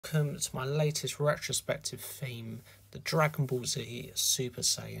Welcome to my latest retrospective theme, the Dragon Ball Z Super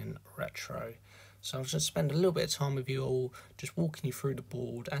Saiyan Retro. So I'll just spend a little bit of time with you all, just walking you through the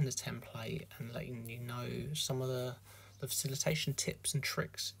board and the template and letting you know some of the facilitation tips and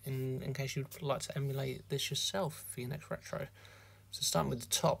tricks in case you'd like to emulate this yourself for your next retro. So starting with the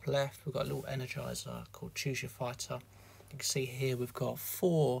top left, we've got a little energizer called Choose Your Fighter. You can see here we've got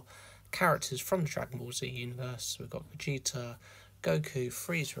 4 characters from the Dragon Ball Z universe. We've got Vegeta, Goku,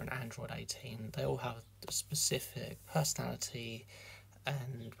 Frieza and Android 18. They all have a specific personality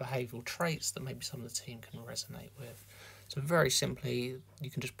and behavioural traits that maybe some of the team can resonate with. So very simply,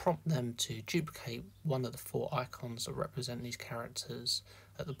 you can just prompt them to duplicate one of the 4 icons that represent these characters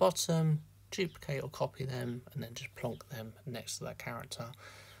at the bottom, duplicate or copy them, and then just plonk them next to that character.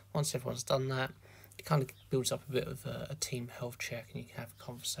 Once everyone's done that, it kind of builds up a bit of a team health check, and you can have a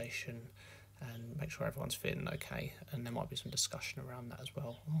conversation and make sure everyone's feeling okay, and there might be some discussion around that as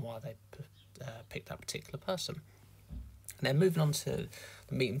well, on why they picked that particular person. And then moving on to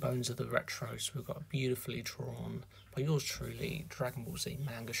the meat and bones of the retro, so we've got a beautifully drawn, by yours truly, Dragon Ball Z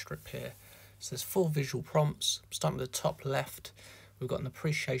manga strip here. So there's 4 visual prompts. Starting with the top left, we've got an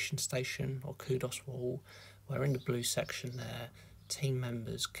appreciation station, or kudos wall, where in the blue section there, team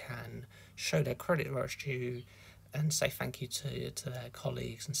members can show their credit where it's due, and say thank you to their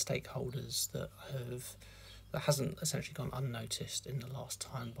colleagues and stakeholders that hasn't essentially gone unnoticed in the last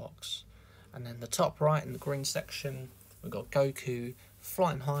time box. And then the top right in the green section, we've got Goku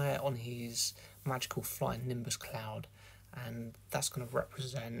flying high on his magical flying Nimbus cloud, and that's going to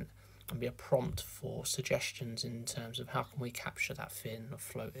represent and be a prompt for suggestions in terms of how can we capture that fin of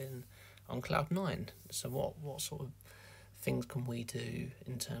floating on Cloud 9. So what sort of things can we do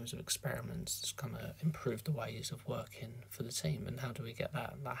in terms of experiments that's going to improve the ways of working for the team, and how do we get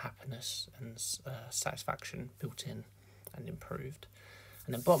that happiness and satisfaction built in and improved.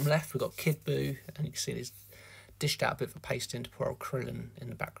 And then bottom left, we've got Kid Buu, and you can see there's dished out a bit of a pasting to poor old Krillin in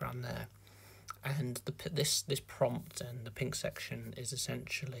the background there. And this prompt and the pink section is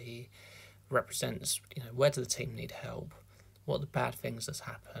essentially represents, where do the team need help, what are the bad things that's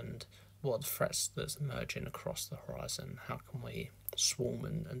happened, what are the threats that's emerging across the horizon, how can we swarm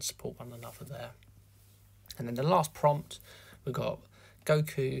and support one another there. And then the last prompt, we've got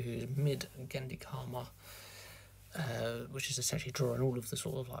Goku, who's mid Gendikama, which is essentially drawing all of the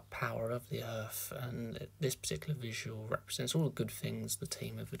sort of like power of the earth, and this particular visual represents all the good things the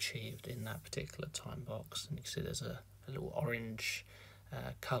team have achieved in that particular time box. And you can see there's a little orange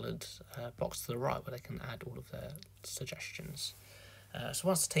coloured box to the right where they can add all of their suggestions. So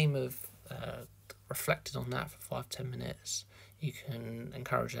once the team have reflected on that for 5-10 minutes, you can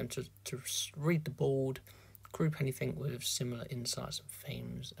encourage them to read the board, group anything with similar insights and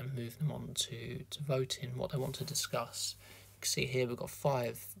themes, and move them on to voting what they want to discuss. You can see here we've got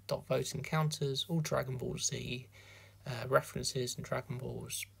 5 dot voting counters, all Dragon Ball Z references and Dragon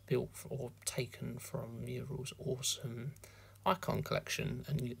Balls built or taken from Mural's awesome icon collection,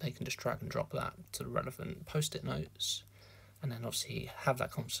 and they can just drag and drop that to the relevant post-it notes, and then obviously have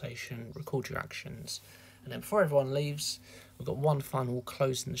that conversation, record your actions, and then before everyone leaves, we've got one final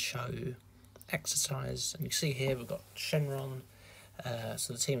closing the show exercise. And you see here we've got Shenron,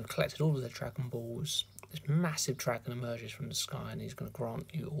 so the team have collected all of their Dragon Balls. This massive dragon emerges from the sky, and he's going to grant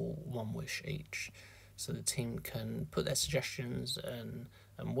you all 1 wish each, so the team can put their suggestions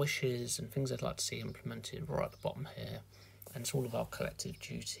and wishes and things they'd like to see implemented right at the bottom here, and it's all of our collective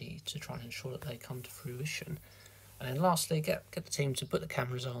duty to try and ensure that they come to fruition. And then lastly, get the team to put the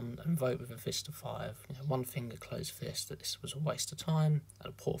cameras on and vote with a fist of 5. 1 finger closed fist that this was a waste of time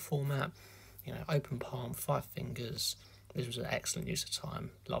and a poor format. Open palm, 5 fingers. This was an excellent use of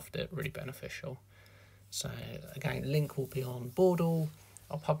time. Loved it, really beneficial. So again, link will be on Boardall.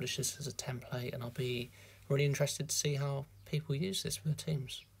 I'll publish this as a template, and I'll be really interested to see how people use this with their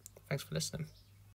teams. Thanks for listening.